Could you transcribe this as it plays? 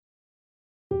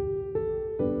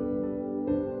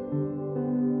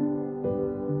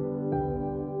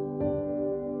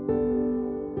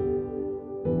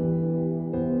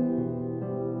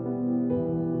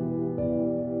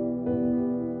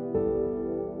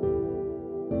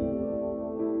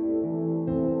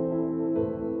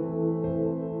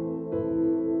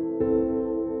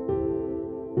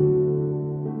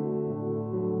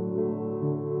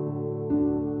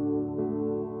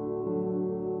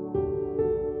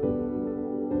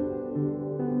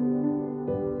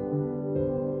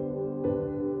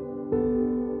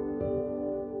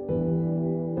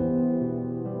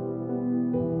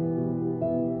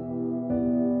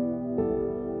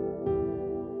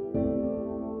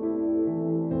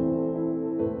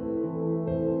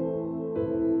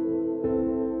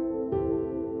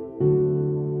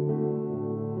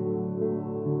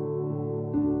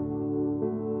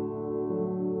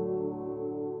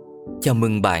Chào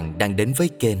mừng bạn đang đến với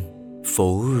kênh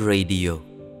Phố Radio.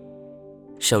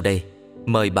 Sau đây,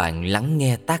 mời bạn lắng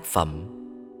nghe tác phẩm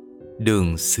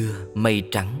Đường xưa mây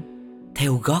trắng,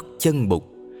 theo gót chân bụt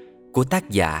của tác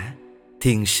giả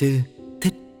Thiền sư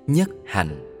Thích Nhất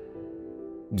Hạnh.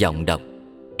 Giọng đọc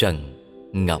Trần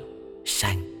Ngọc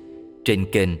San trên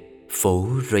kênh Phố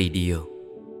Radio.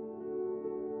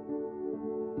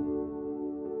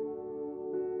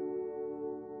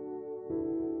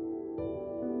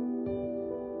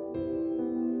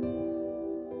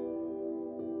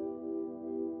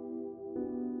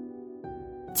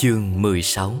 Chương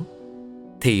 16.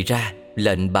 Thì ra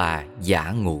lệnh bà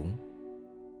giả ngủ.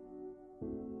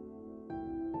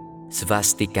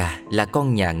 Svastika là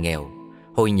con nhà nghèo,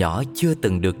 hồi nhỏ chưa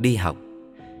từng được đi học.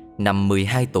 Năm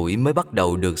 12 tuổi mới bắt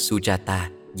đầu được Sujata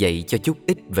dạy cho chút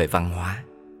ít về văn hóa.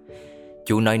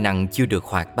 Chú nói năng chưa được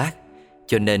hoạt bát,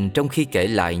 cho nên trong khi kể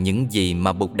lại những gì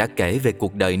mà Bụt đã kể về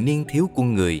cuộc đời niên thiếu của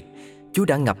người, chú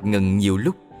đã ngập ngừng nhiều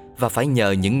lúc và phải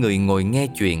nhờ những người ngồi nghe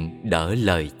chuyện đỡ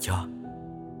lời cho.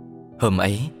 Hôm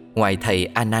ấy, ngoài thầy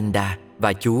Ananda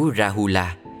và chú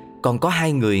Rahula, còn có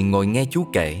hai người ngồi nghe chú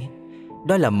kể.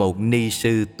 Đó là một ni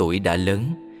sư tuổi đã lớn,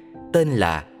 tên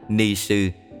là ni sư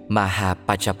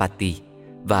Mahapajapati,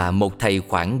 và một thầy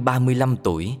khoảng 35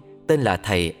 tuổi, tên là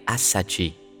thầy Asaji.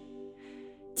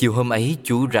 Chiều hôm ấy,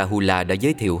 chú Rahula đã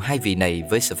giới thiệu hai vị này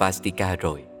với Svastika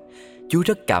rồi. Chú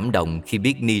rất cảm động khi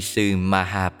biết ni sư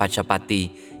Mahapajapati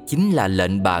chính là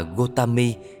lệnh bà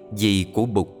Gotami, dì của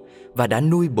Bụt, và đã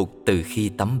nuôi Bụt từ khi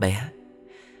tấm bé.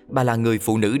 Bà là người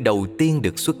phụ nữ đầu tiên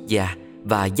được xuất gia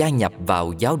và gia nhập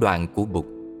vào giáo đoàn của Bụt.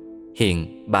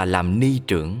 Hiện bà làm ni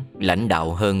trưởng, lãnh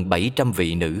đạo hơn 700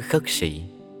 vị nữ khất sĩ.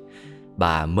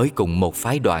 Bà mới cùng một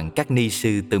phái đoàn các ni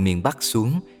sư từ miền Bắc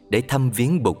xuống để thăm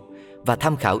viếng Bụt và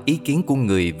tham khảo ý kiến của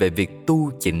người về việc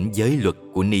tu chỉnh giới luật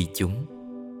của ni chúng.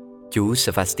 Chú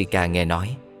Svastika nghe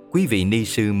nói quý vị ni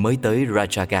sư mới tới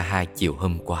Rajagaha chiều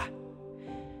hôm qua.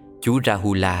 Chú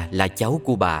Rahula là cháu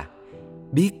của bà,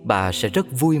 biết bà sẽ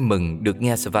rất vui mừng được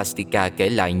nghe Svastika kể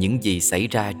lại những gì xảy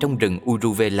ra trong rừng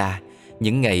Uruvela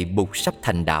những ngày Bụt sắp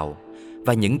thành đạo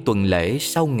và những tuần lễ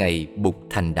sau ngày Bụt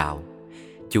thành đạo.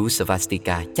 Chú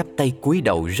Svastika chắp tay cúi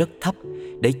đầu rất thấp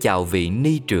để chào vị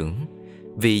ni trưởng,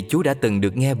 vì chú đã từng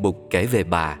được nghe Bụt kể về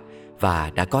bà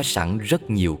và đã có sẵn rất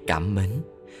nhiều cảm mến.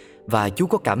 Và chú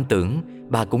có cảm tưởng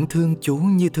bà cũng thương chú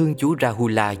như thương chú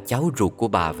Rahula, cháu ruột của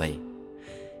bà vậy.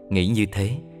 Nghĩ như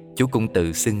thế, chú cũng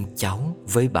tự xưng cháu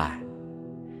với bà.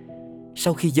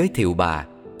 Sau khi giới thiệu bà,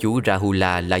 chú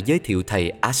Rahula lại giới thiệu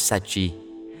thầy Asaji.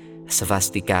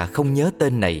 Svastika không nhớ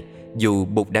tên này, dù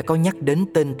Bụt đã có nhắc đến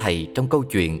tên thầy trong câu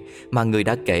chuyện mà người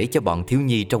đã kể cho bọn thiếu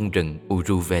nhi trong rừng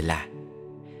Uruvela.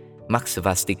 Mắt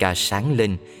Svastika sáng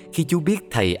lên khi chú biết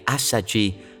thầy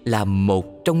Asaji là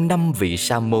một trong 5 vị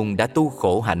sa môn đã tu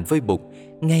khổ hạnh với Bụt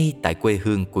ngay tại quê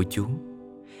hương của chú.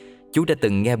 Chú đã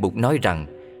từng nghe Bụt nói rằng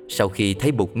sau khi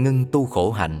thấy Bụt ngưng tu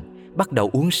khổ hạnh, bắt đầu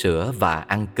uống sữa và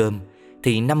ăn cơm,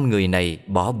 thì 5 người này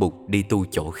bỏ Bụt đi tu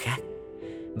chỗ khác.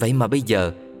 Vậy mà bây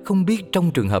giờ không biết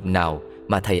trong trường hợp nào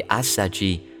mà thầy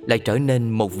Asaji lại trở nên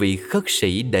một vị khất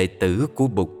sĩ đệ tử của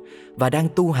Bụt và đang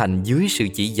tu hành dưới sự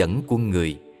chỉ dẫn của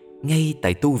người ngay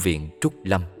tại tu viện Trúc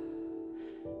Lâm.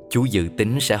 Chú dự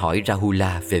tính sẽ hỏi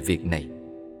Rahula về việc này.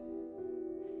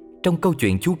 Trong câu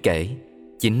chuyện chú kể,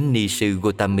 chính ni sư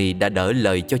Gotami đã đỡ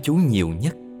lời cho chú nhiều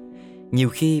nhất. Nhiều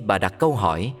khi bà đặt câu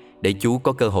hỏi để chú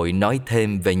có cơ hội nói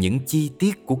thêm về những chi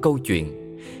tiết của câu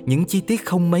chuyện, những chi tiết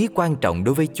không mấy quan trọng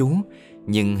đối với chú,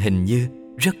 nhưng hình như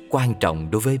rất quan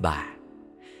trọng đối với bà.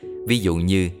 Ví dụ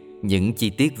như những chi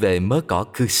tiết về mớ cỏ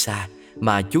Kusa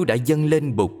mà chú đã dâng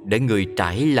lên Bụt để người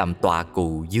trải làm tọa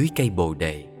cụ dưới cây bồ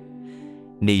đề.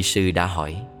 Ni sư đã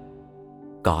hỏi: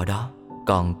 cỏ đó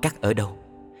con cắt ở đâu?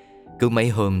 Cứ mấy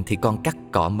hôm thì con cắt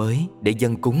cỏ mới để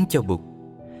dâng cúng cho Bụt.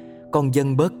 Con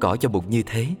dâng bớt cỏ cho Bụt như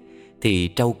thế thì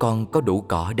trâu con có đủ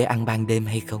cỏ để ăn ban đêm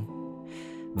hay không?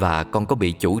 Và con có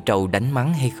bị chủ trâu đánh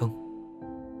mắng hay không?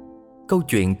 Câu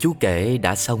chuyện chú kể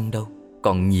đã xong đâu,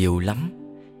 còn nhiều lắm.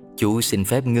 Chú xin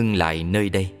phép ngưng lại nơi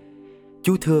đây.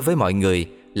 Chú thưa với mọi người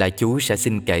là chú sẽ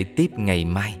xin kể tiếp ngày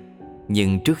mai.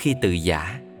 Nhưng trước khi từ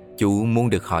giã, chú muốn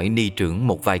được hỏi ni trưởng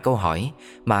một vài câu hỏi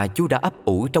mà chú đã ấp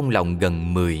ủ trong lòng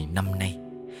gần 10 năm nay.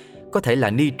 Có thể là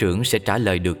ni trưởng sẽ trả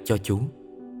lời được cho chú.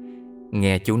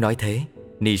 Nghe chú nói thế,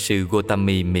 ni sư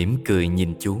Gotami mỉm cười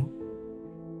nhìn chú.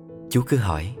 Chú cứ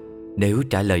hỏi, nếu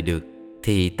trả lời được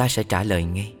thì ta sẽ trả lời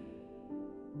ngay.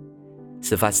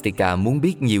 Svastika muốn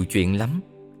biết nhiều chuyện lắm.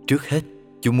 Trước hết,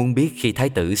 chú muốn biết khi thái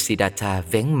tử Siddhartha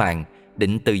vén màn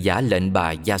định từ giã lệnh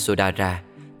bà Yashoda ra,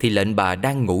 thì lệnh bà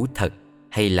đang ngủ thật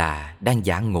hay là đang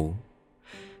giả ngủ.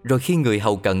 Rồi khi người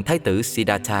hầu cận thái tử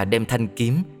Siddhartha đem thanh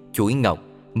kiếm chuỗi ngọc,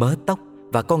 mớ tóc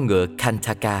và con ngựa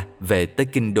Kantaka về tới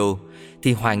kinh đô,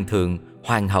 thì hoàng thượng,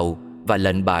 hoàng hậu và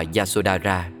lệnh bà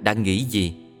Yasodhara đã nghĩ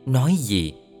gì, nói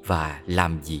gì và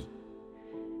làm gì?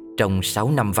 Trong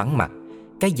 6 năm vắng mặt,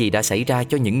 cái gì đã xảy ra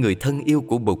cho những người thân yêu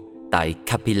của Bụt tại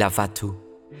Kapilavatthu?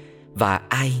 Và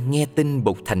ai nghe tin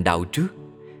Bụt thành đạo trước?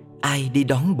 Ai đi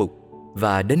đón Bụt?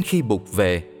 Và đến khi Bụt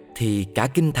về thì cả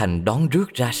kinh thành đón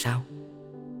rước ra sao?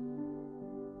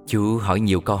 Chú hỏi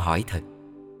nhiều câu hỏi thật.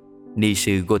 Ni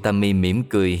sư Gotami mỉm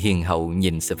cười hiền hậu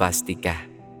nhìn Svastika.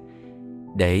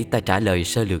 Để ta trả lời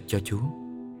sơ lược cho chú.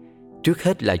 Trước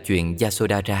hết là chuyện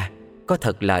Yasodhara có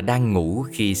thật là đang ngủ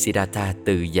khi Siddhartha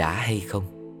từ giả hay không?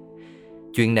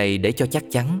 Chuyện này để cho chắc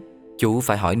chắn, chú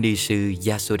phải hỏi ni sư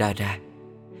Yasodhara.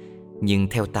 Nhưng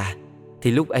theo ta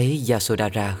thì lúc ấy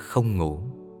Yasodhara không ngủ.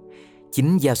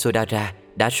 Chính Yasodhara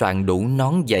đã soạn đủ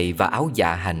nón giày và áo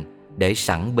dạ hành để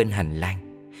sẵn bên hành lang.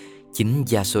 Chính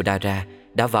Yasodhara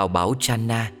đã vào bảo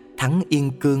Channa thắng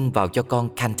Yên Cương vào cho con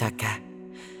Kantaka.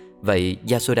 Vậy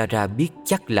Yasodhara biết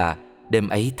chắc là đêm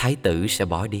ấy thái tử sẽ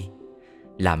bỏ đi.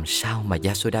 Làm sao mà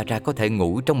Yasodhara có thể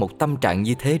ngủ trong một tâm trạng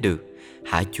như thế được,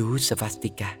 hả chú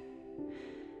Svastika?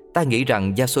 Ta nghĩ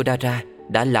rằng Yasodhara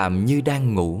đã làm như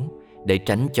đang ngủ để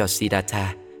tránh cho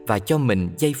Siddhartha và cho mình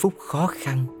giây phút khó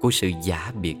khăn của sự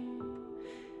giả biệt.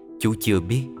 Chú chưa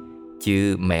biết,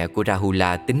 chứ mẹ của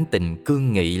Rahula tính tình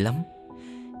cương nghị lắm.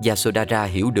 Yasodhara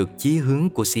hiểu được chí hướng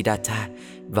của Siddhartha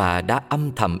và đã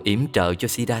âm thầm yểm trợ cho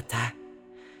Siddhartha.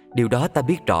 Điều đó ta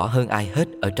biết rõ hơn ai hết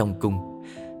ở trong cung,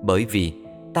 bởi vì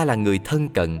ta là người thân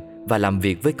cận và làm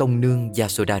việc với công nương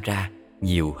Yasodhara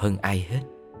nhiều hơn ai hết.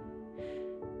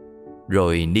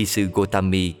 Rồi ni sư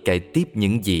Gotami kể tiếp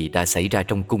những gì đã xảy ra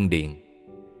trong cung điện.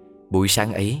 Buổi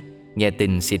sáng ấy, nghe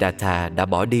tin Siddhartha đã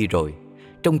bỏ đi rồi,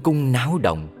 trong cung náo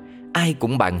động, ai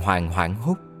cũng bàng hoàng hoảng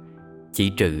hốt,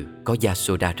 chỉ trừ có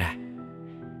Yasodhara.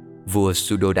 Vua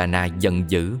Suddhodana giận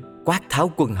dữ, quát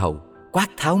tháo quân hầu, quát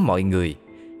tháo mọi người,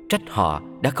 trách họ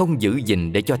đã không giữ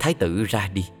gìn để cho thái tử ra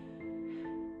đi.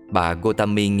 Bà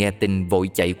Gotami nghe tin vội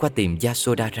chạy qua tìm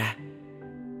Yasodhara.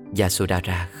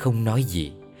 Yasodhara không nói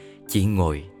gì, chỉ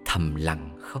ngồi thầm lặng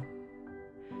khóc.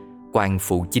 Quan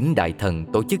phụ chính đại thần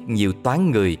tổ chức nhiều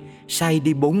toán người sai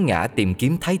đi 4 ngã tìm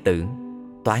kiếm thái tử.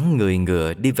 Toán người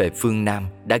ngựa đi về phương Nam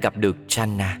đã gặp được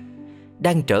Channa,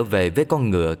 đang trở về với con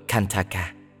ngựa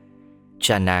Kantaka.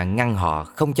 Channa ngăn họ,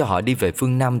 không cho họ đi về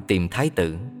phương Nam tìm thái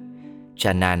tử.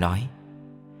 Channa nói: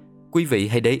 Quý vị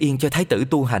hãy để yên cho thái tử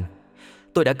tu hành.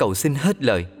 Tôi đã cầu xin hết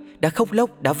lời, đã khóc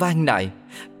lóc, đã van nài,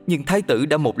 nhưng thái tử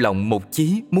đã một lòng một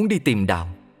chí muốn đi tìm đạo.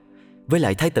 Với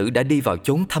lại thái tử đã đi vào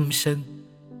chốn thâm sơn,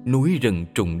 núi rừng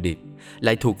trùng điệp,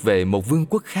 lại thuộc về một vương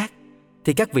quốc khác,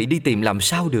 thì các vị đi tìm làm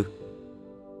sao được?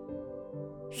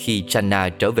 Khi Channa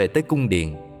trở về tới cung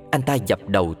điện, anh ta dập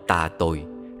đầu tạ tội,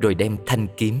 rồi đem thanh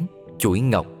kiếm, chuỗi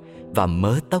ngọc và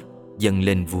mớ tóc dâng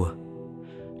lên vua.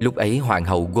 Lúc ấy hoàng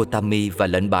hậu Gotami và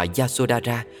lệnh bà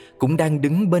Yasodhara cũng đang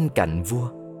đứng bên cạnh vua.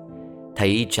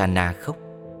 Thấy Channa khóc,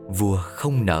 vua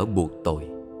không nỡ buộc tội.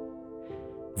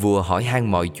 Vua hỏi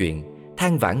han mọi chuyện,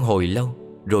 than vãn hồi lâu,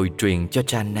 rồi truyền cho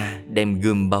Channa đem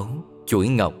gươm báu, chuỗi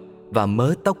ngọc và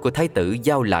mớ tóc của thái tử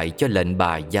giao lại cho lệnh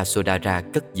bà Yasodhara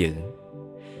cất giữ.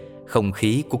 Không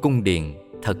khí của cung điện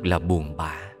thật là buồn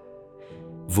bã.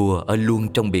 Vua ở luôn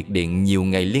trong biệt điện nhiều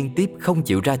ngày liên tiếp không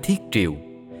chịu ra thiết triều.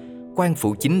 Quan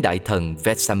phụ chính đại thần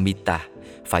Vesamita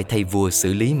phải thay vua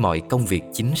xử lý mọi công việc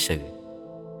chính sự.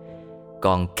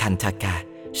 Còn Kantaka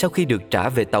sau khi được trả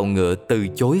về tàu ngựa từ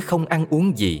chối không ăn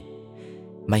uống gì.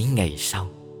 Mấy ngày sau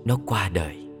nó qua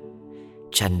đời.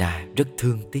 Channa rất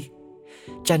thương tiếc.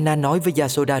 Channa nói với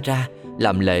Yasodhara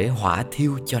làm lễ hỏa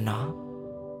thiêu cho nó.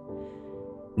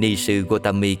 Ni sư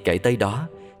Gotami kể tới đó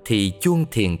thì chuông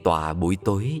thiền tọa buổi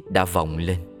tối đã vọng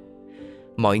lên.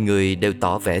 Mọi người đều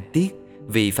tỏ vẻ tiếc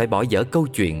vì phải bỏ dở câu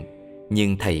chuyện,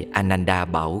 nhưng thầy Ananda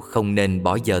bảo không nên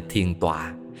bỏ dở thiền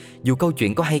tọa, dù câu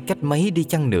chuyện có hay cách mấy đi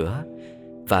chăng nữa.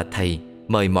 Và thầy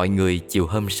mời mọi người chiều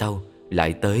hôm sau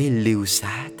lại tới lưu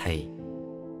xá thầy.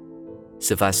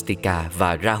 Svastika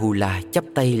và Rahula chắp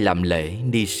tay làm lễ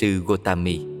ni sư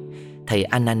Gotami. Thầy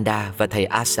Ananda và thầy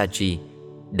Asaji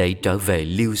để trở về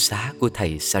lưu xá của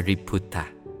thầy Sariputta.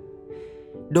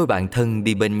 Đôi bạn thân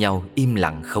đi bên nhau im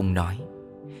lặng không nói.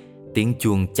 Tiếng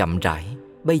chuông chậm rãi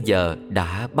bây giờ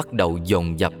đã bắt đầu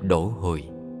dồn dập đổ hồi.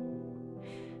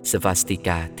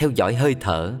 Svastika theo dõi hơi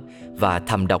thở và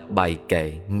thầm đọc bài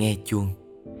kệ nghe chuông.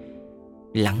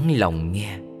 Lắng lòng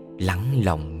nghe, lắng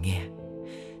lòng nghe,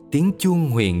 tiếng chuông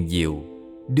huyền diệu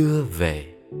đưa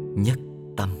về nhất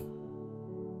tâm.